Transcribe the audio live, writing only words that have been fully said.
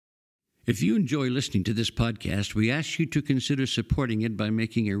If you enjoy listening to this podcast, we ask you to consider supporting it by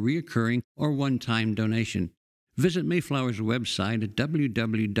making a recurring or one-time donation. Visit Mayflower's website at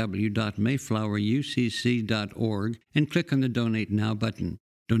www.mayflowerucc.org and click on the Donate Now button.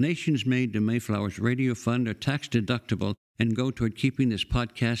 Donations made to Mayflower's Radio Fund are tax-deductible and go toward keeping this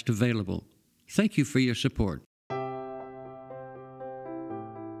podcast available. Thank you for your support.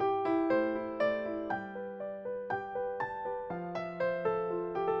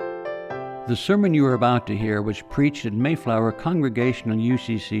 The sermon you are about to hear was preached at Mayflower Congregational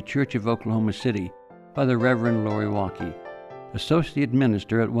UCC Church of Oklahoma City by the Reverend Lori Walke, Associate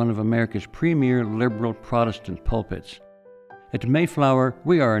Minister at one of America's premier liberal Protestant pulpits. At Mayflower,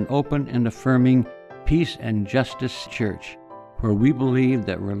 we are an open and affirming peace and justice church, where we believe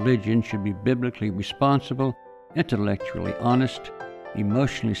that religion should be biblically responsible, intellectually honest,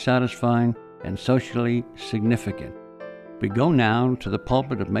 emotionally satisfying, and socially significant. We go now to the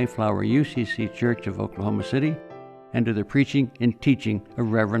pulpit of Mayflower UCC Church of Oklahoma City and to the preaching and teaching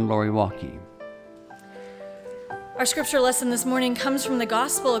of Reverend Lori Walke. Our scripture lesson this morning comes from the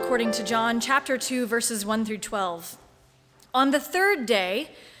Gospel according to John chapter 2, verses 1 through 12. On the third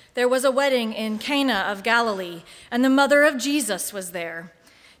day, there was a wedding in Cana of Galilee, and the mother of Jesus was there.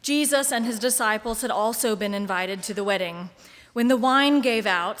 Jesus and his disciples had also been invited to the wedding. When the wine gave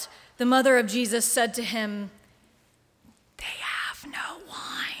out, the mother of Jesus said to him, "They have no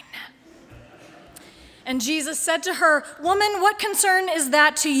wine." And Jesus said to her, "Woman, what concern is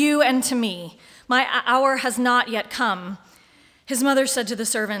that to you and to me? My hour has not yet come." His mother said to the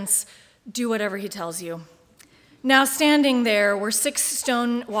servants, "Do whatever he tells you." Now standing there were 6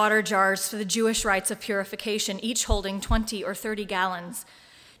 stone water jars for the Jewish rites of purification, each holding 20 or 30 gallons.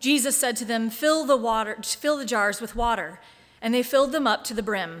 Jesus said to them, fill the jars with water," and they filled them up to the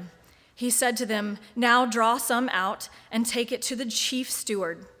brim. He said to them, "Now draw some out and take it to the chief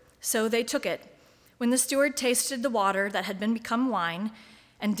steward." So they took it. When the steward tasted the water that had become wine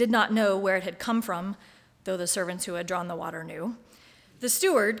and did not know where it had come from, though the servants who had drawn the water knew, the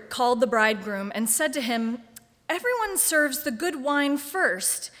steward called the bridegroom and said to him, "Everyone serves the good wine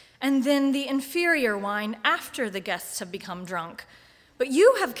first, and then the inferior wine after the guests have become drunk. But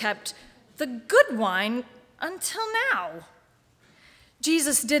you have kept the good wine until now."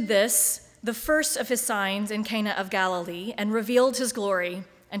 Jesus did this, the first of his signs in Cana of Galilee, and revealed his glory,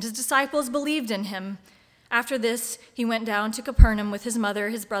 and his disciples believed in him. After this, he went down to Capernaum with his mother,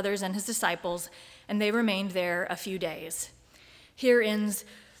 his brothers, and his disciples, and they remained there a few days. Here ends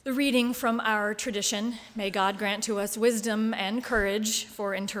the reading from our tradition. May God grant to us wisdom and courage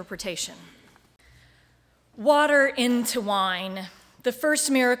for interpretation. Water into wine, the first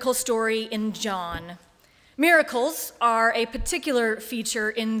miracle story in John. Miracles are a particular feature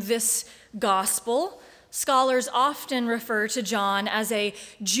in this gospel. Scholars often refer to John as a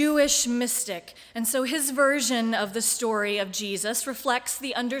Jewish mystic, and so his version of the story of Jesus reflects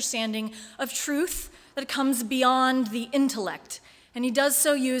the understanding of truth that comes beyond the intellect, and he does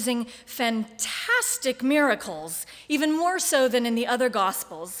so using fantastic miracles, even more so than in the other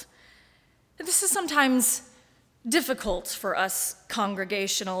gospels. This is sometimes difficult for us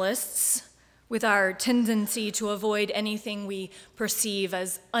Congregationalists, with our tendency to avoid anything we perceive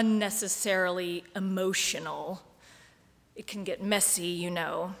as unnecessarily emotional. It can get messy, you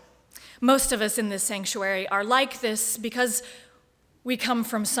know. Most of us in this sanctuary are like this because we come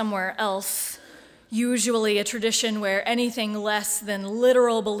from somewhere else, usually a tradition where anything less than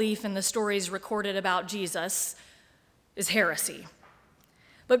literal belief in the stories recorded about Jesus is heresy.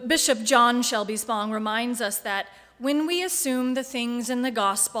 But Bishop John Shelby Spong reminds us that when we assume the things in the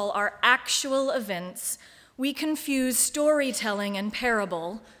gospel are actual events, we confuse storytelling and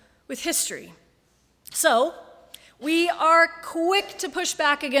parable with history. So, we are quick to push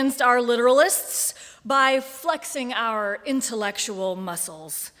back against our literalists by flexing our intellectual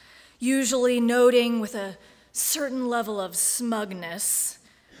muscles, usually noting with a certain level of smugness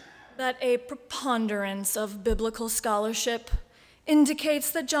that a preponderance of biblical scholarship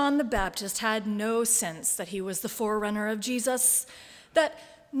indicates that John the Baptist had no sense that he was the forerunner of Jesus, that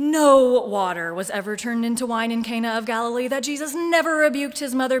no water was ever turned into wine in Cana of Galilee, that Jesus never rebuked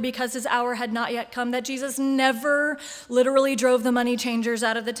his mother because his hour had not yet come, that Jesus never literally drove the money changers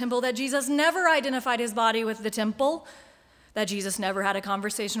out of the temple, that Jesus never identified his body with the temple, that Jesus never had a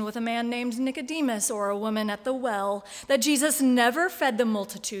conversation with a man named Nicodemus or a woman at the well, that Jesus never fed the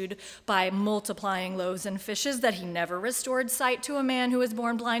multitude by multiplying loaves and fishes, that he never restored sight to a man who was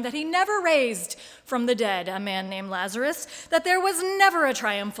born blind, that he never raised from the dead a man named Lazarus, that there was never a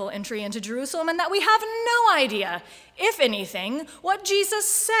triumphal entry into Jerusalem, and that we have no idea, if anything, what Jesus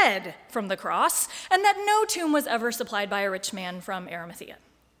said from the cross, and that no tomb was ever supplied by a rich man from Arimathea.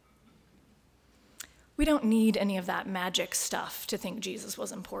 We don't need any of that magic stuff to think Jesus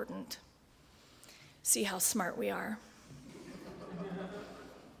was important. See how smart we are.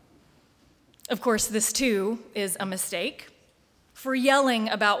 Of course, this too is a mistake. For yelling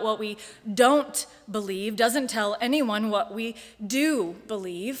about what we don't believe doesn't tell anyone what we do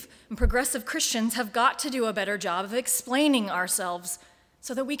believe. And progressive Christians have got to do a better job of explaining ourselves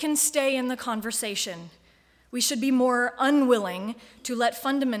so that we can stay in the conversation. We should be more unwilling to let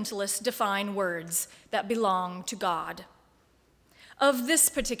fundamentalists define words that belong to God. Of this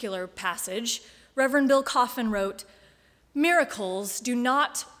particular passage, Reverend Bill Coffin wrote, "Miracles do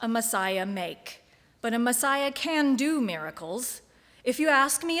not a Messiah make, but a Messiah can do miracles. If you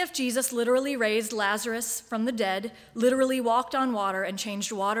ask me if Jesus literally raised Lazarus from the dead, literally walked on water and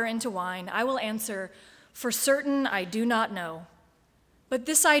changed water into wine, I will answer, for certain I do not know. But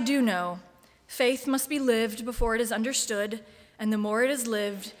this I do know, faith must be lived before it is understood, and the more it is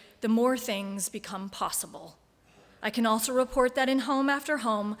lived, the more things become possible. I can also report that in home after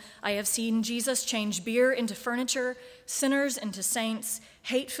home, I have seen Jesus change beer into furniture, sinners into saints,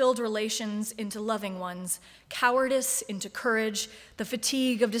 hate-filled relations into loving ones, cowardice into courage, the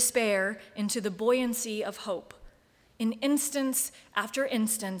fatigue of despair into the buoyancy of hope. In instance after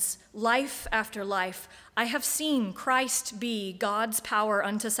instance, life after life, I have seen Christ be God's power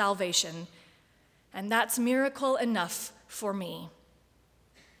unto salvation, and that's miracle enough for me."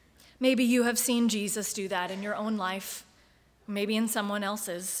 Maybe you have seen Jesus do that in your own life, maybe in someone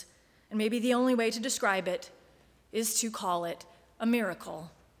else's, and maybe the only way to describe it is to call it a miracle.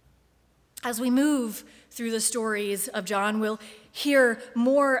 As we move through the stories of John, we'll hear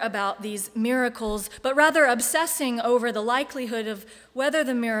more about these miracles, but rather obsessing over the likelihood of whether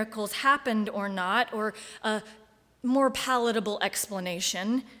the miracles happened or not, or a more palatable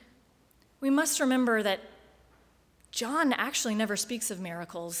explanation, we must remember that John actually never speaks of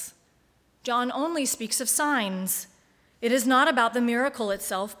miracles. John only speaks of signs. It is not about the miracle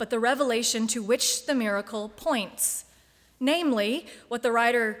itself, but the revelation to which the miracle points. Namely, what the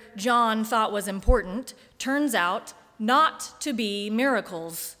writer John thought was important turns out not to be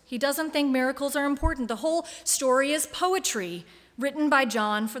miracles. He doesn't think miracles are important. The whole story is poetry written by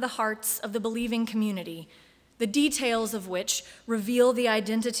John for the hearts of the believing community, the details of which reveal the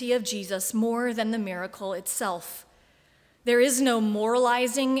identity of Jesus more than the miracle itself. There is no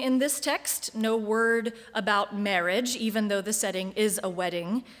moralizing in this text, no word about marriage, even though the setting is a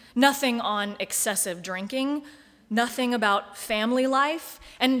wedding, nothing on excessive drinking, nothing about family life,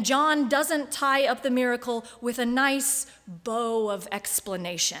 and John doesn't tie up the miracle with a nice bow of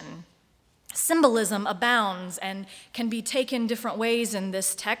explanation. Symbolism abounds and can be taken different ways in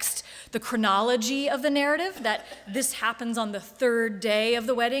this text. The chronology of the narrative, that this happens on the third day of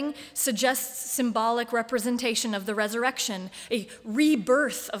the wedding, suggests symbolic representation of the resurrection, a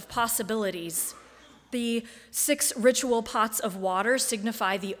rebirth of possibilities. The 6 ritual pots of water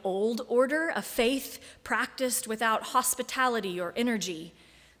signify the old order, a faith practiced without hospitality or energy.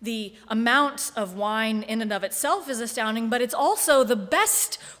 The amount of wine in and of itself is astounding, but it's also the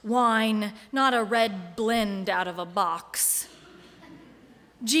best wine, not a red blend out of a box.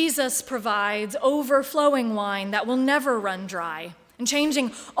 Jesus provides overflowing wine that will never run dry, and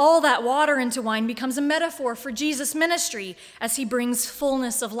changing all that water into wine becomes a metaphor for Jesus' ministry as he brings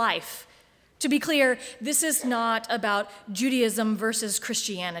fullness of life. To be clear, this is not about Judaism versus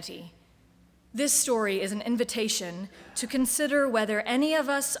Christianity. This story is an invitation to consider whether any of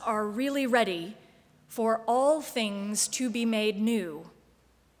us are really ready for all things to be made new.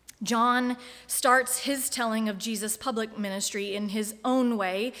 John starts his telling of Jesus' public ministry in his own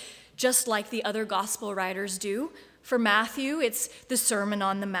way, just like the other gospel writers do. For Matthew, it's the Sermon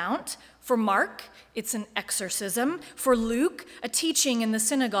on the Mount. For Mark, it's an exorcism. For Luke, a teaching in the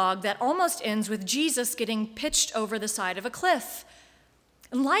synagogue that almost ends with Jesus getting pitched over the side of a cliff.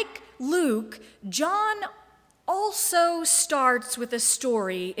 And like Luke, John also starts with a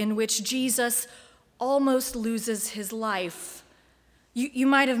story in which Jesus almost loses his life. You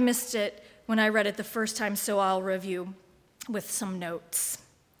might have missed it when I read it the first time, so I'll review with some notes.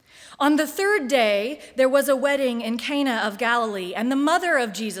 On the third day, there was a wedding in Cana of Galilee, and the mother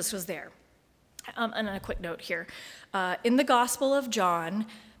of Jesus was there. And a quick note here. In the Gospel of John,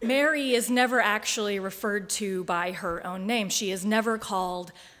 Mary is never actually referred to by her own name. She is never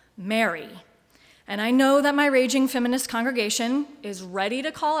called Mary. And I know that my raging feminist congregation is ready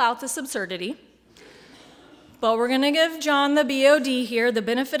to call out this absurdity, but we're going to give John the BOD here the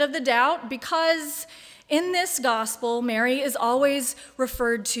benefit of the doubt, because in this gospel, Mary is always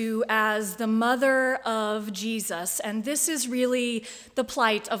referred to as the mother of Jesus, and this is really the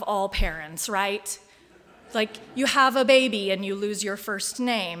plight of all parents, right? Like, you have a baby and you lose your first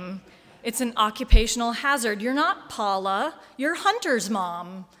name. It's an occupational hazard. You're not Paula, you're Hunter's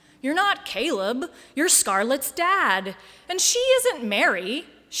mom. You're not Caleb, you're Scarlett's dad. And she isn't Mary,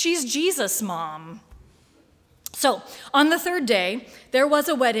 she's Jesus' mom. So, on the third day, there was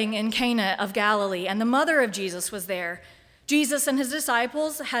a wedding in Cana of Galilee, and the mother of Jesus was there. Jesus and his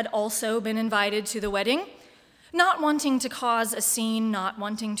disciples had also been invited to the wedding. Not wanting to cause a scene, not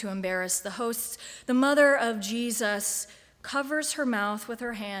wanting to embarrass the hosts, the mother of Jesus covers her mouth with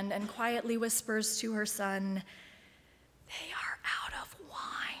her hand and quietly whispers to her son, "They are out of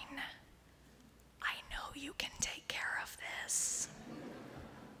wine. I know you can take care of this."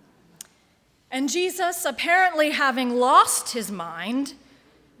 And Jesus, apparently having lost his mind,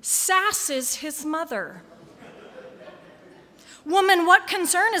 sasses his mother. "Woman, what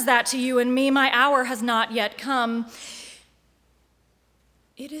concern is that to you and me? My hour has not yet come."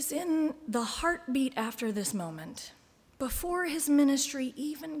 It is in the heartbeat after this moment, before his ministry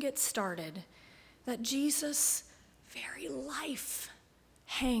even gets started, that Jesus' very life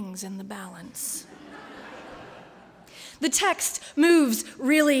hangs in the balance. The text moves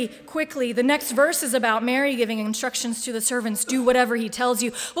really quickly. The next verse is about Mary giving instructions to the servants, do whatever he tells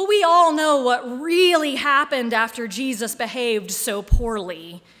you. But we all know what really happened after Jesus behaved so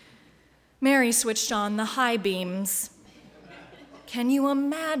poorly. Mary switched on the high beams. Can you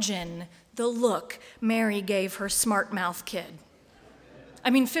imagine the look Mary gave her smart mouth kid?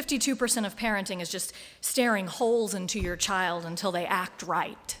 I mean, 52% of parenting is just staring holes into your child until they act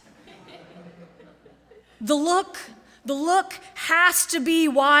right. The look has to be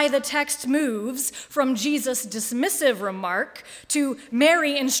why the text moves from Jesus' dismissive remark to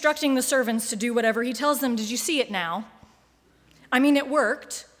Mary instructing the servants to do whatever he tells them. Did you see it now? I mean, it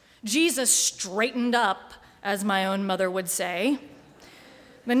worked. Jesus straightened up, as my own mother would say.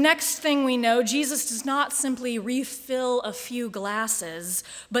 The next thing we know, Jesus does not simply refill a few glasses,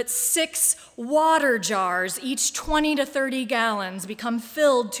 but 6 water jars, each 20 to 30 gallons, become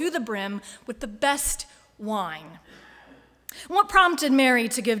filled to the brim with the best wine. What prompted Mary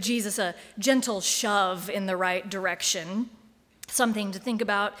to give Jesus a gentle shove in the right direction? Something to think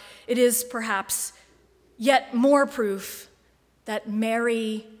about. It is perhaps yet more proof that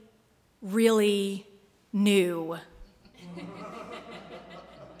Mary really knew.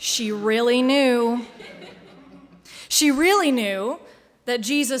 She really knew. She really knew that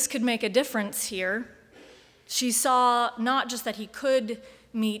Jesus could make a difference here. She saw not just that he could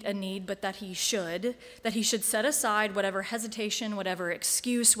meet a need, but that he should set aside whatever hesitation, whatever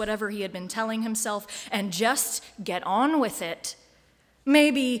excuse, whatever he had been telling himself, and just get on with it.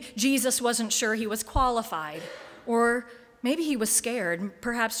 Maybe Jesus wasn't sure he was qualified, or maybe he was scared.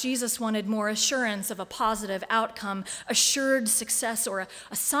 Perhaps Jesus wanted more assurance of a positive outcome, assured success, or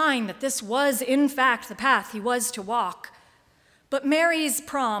a sign that this was, in fact, the path he was to walk. But Mary's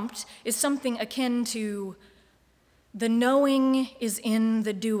prompt is something akin to, the knowing is in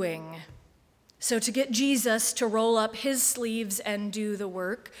the doing. So to get Jesus to roll up his sleeves and do the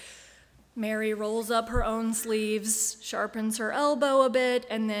work, Mary rolls up her own sleeves, sharpens her elbow a bit,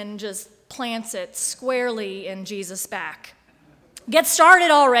 and then just plants it squarely in Jesus' back. Get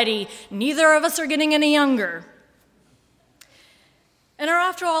started already. Neither of us are getting any younger. And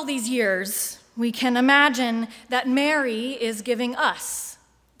after all these years, we can imagine that Mary is giving us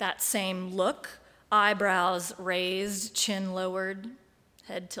that same look, eyebrows raised, chin lowered,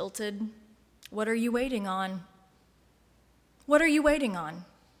 head tilted. What are you waiting on? What are you waiting on?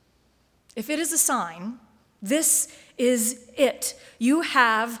 If it is a sign, this is it. You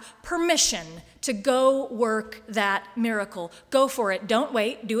have permission to go work that miracle. Go for it. Don't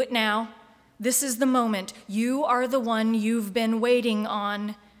wait. Do it now. This is the moment. You are the one you've been waiting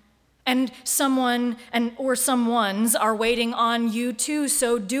on. And someone or someones are waiting on you too,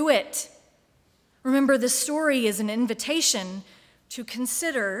 so do it. Remember, the story is an invitation to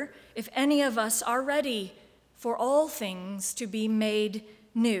consider if any of us are ready for all things to be made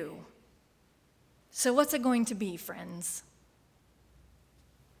new. So what's it going to be, friends?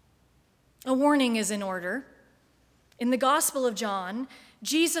 A warning is in order. In the Gospel of John,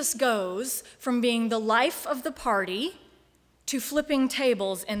 Jesus goes from being the life of the party to flipping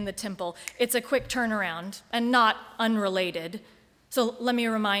tables in the temple. It's a quick turnaround and not unrelated. So let me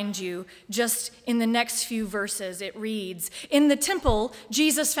remind you, just in the next few verses, it reads, in the temple,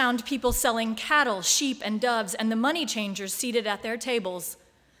 Jesus found people selling cattle, sheep, and doves, and the money changers seated at their tables.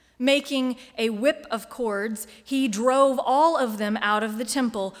 Making a whip of cords, he drove all of them out of the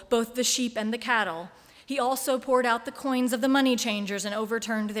temple, both the sheep and the cattle. He also poured out the coins of the money changers and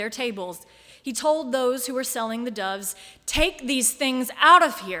overturned their tables. He told those who were selling the doves, "Take these things out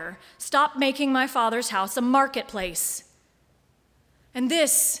of here. Stop making my Father's house a marketplace." And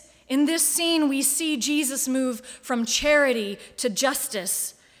this, In this scene, we see Jesus move from charity to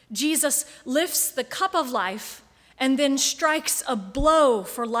justice. Jesus lifts the cup of life and then strikes a blow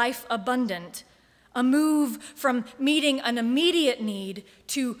for life abundant, a move from meeting an immediate need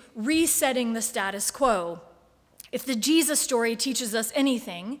to resetting the status quo. If the Jesus story teaches us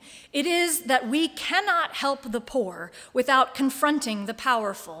anything, it is that we cannot help the poor without confronting the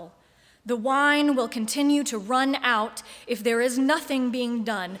powerful. The wine will continue to run out if there is nothing being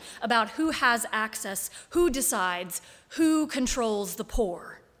done about who has access, who decides, who controls the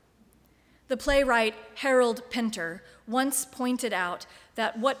poor. The playwright Harold Pinter once pointed out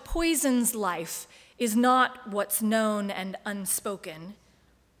that what poisons life is not what's known and unspoken,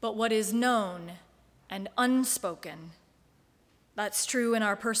 but what is known and unspoken. That's true in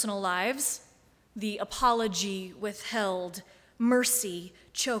our personal lives. The apology withheld, mercy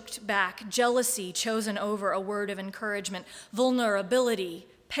choked back, jealousy chosen over a word of encouragement, vulnerability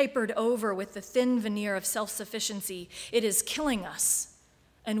papered over with the thin veneer of self-sufficiency. It is killing us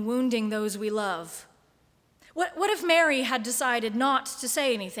and wounding those we love. What if Mary had decided not to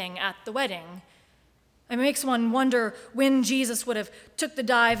say anything at the wedding? It makes one wonder when Jesus would have took the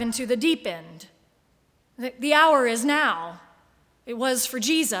dive into the deep end. The hour is now. It was for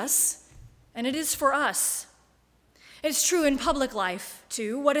Jesus, and it is for us. It's true in public life,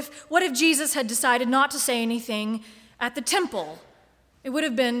 too. What if Jesus had decided not to say anything at the temple? It would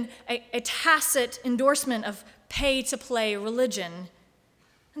have been a tacit endorsement of pay-to-play religion.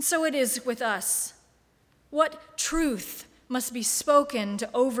 And so it is with us. What truth must be spoken to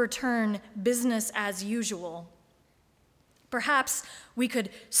overturn business as usual? Perhaps we could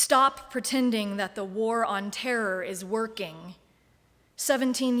stop pretending that the war on terror is working.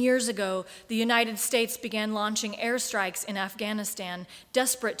 17 years ago, the United States began launching airstrikes in Afghanistan,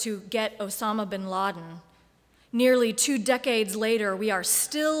 desperate to get Osama bin Laden. Nearly 2 decades later, we are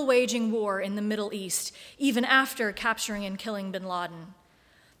still waging war in the Middle East, even after capturing and killing bin Laden.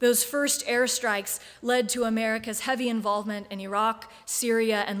 Those first airstrikes led to America's heavy involvement in Iraq,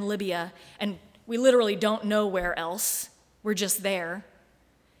 Syria, and Libya, and we literally don't know where else. We're just there.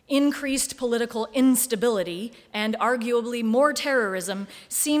 Increased political instability and arguably more terrorism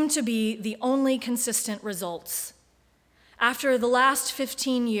seem to be the only consistent results. After the last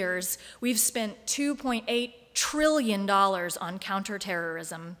 15 years, we've spent $2.8 trillion on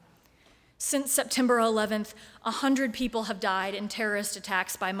counterterrorism. Since September 11th, 100 people have died in terrorist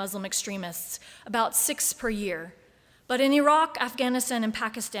attacks by Muslim extremists, about 6 per year. But in Iraq, Afghanistan, and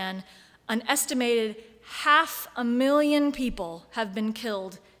Pakistan, an estimated 500,000 people have been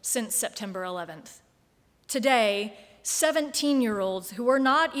killed since September 11th. Today, 17-year-olds who were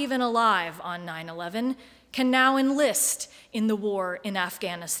not even alive on 9/11 can now enlist in the war in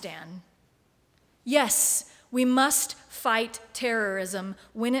Afghanistan. Yes, we must fight terrorism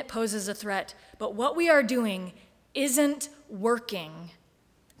when it poses a threat, but what we are doing isn't working.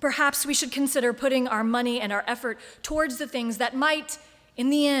 Perhaps we should consider putting our money and our effort towards the things that might,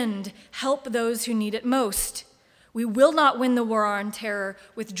 in the end, help those who need it most. We will not win the war on terror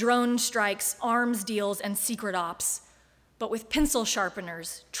with drone strikes, arms deals, and secret ops, but with pencil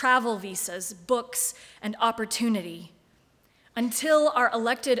sharpeners, travel visas, books, and opportunity. Until our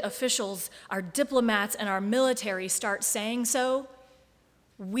elected officials, our diplomats, and our military start saying so,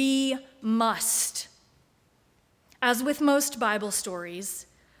 we must. As with most Bible stories,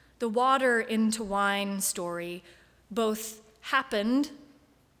 the water into wine story both happened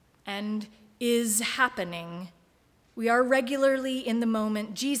and is happening. We are regularly in the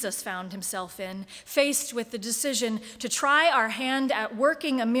moment Jesus found himself in, faced with the decision to try our hand at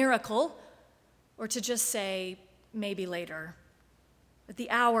working a miracle or to just say, maybe later. But the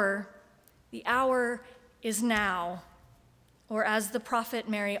hour is now. Or as the prophet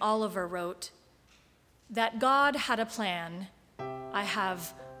Mary Oliver wrote, that God had a plan, I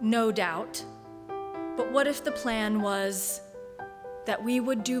have no doubt. But what if the plan was that we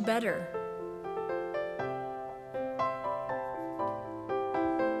would do better?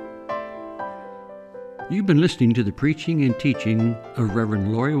 You've been listening to the preaching and teaching of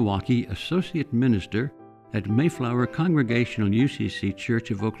Reverend Lori Walke, Associate Minister at Mayflower Congregational UCC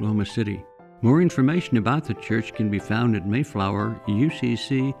Church of Oklahoma City. More information about the church can be found at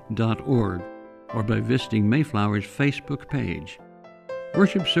mayflowerucc.org or by visiting Mayflower's Facebook page.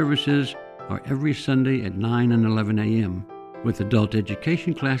 Worship services are every Sunday at 9 and 11 a.m., with adult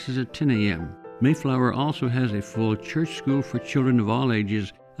education classes at 10 a.m. Mayflower also has a full church school for children of all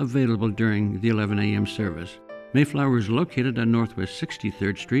ages available during the 11 a.m. service. Mayflower is located on Northwest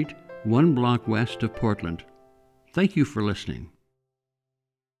 63rd Street, 1 block west of Portland. Thank you for listening.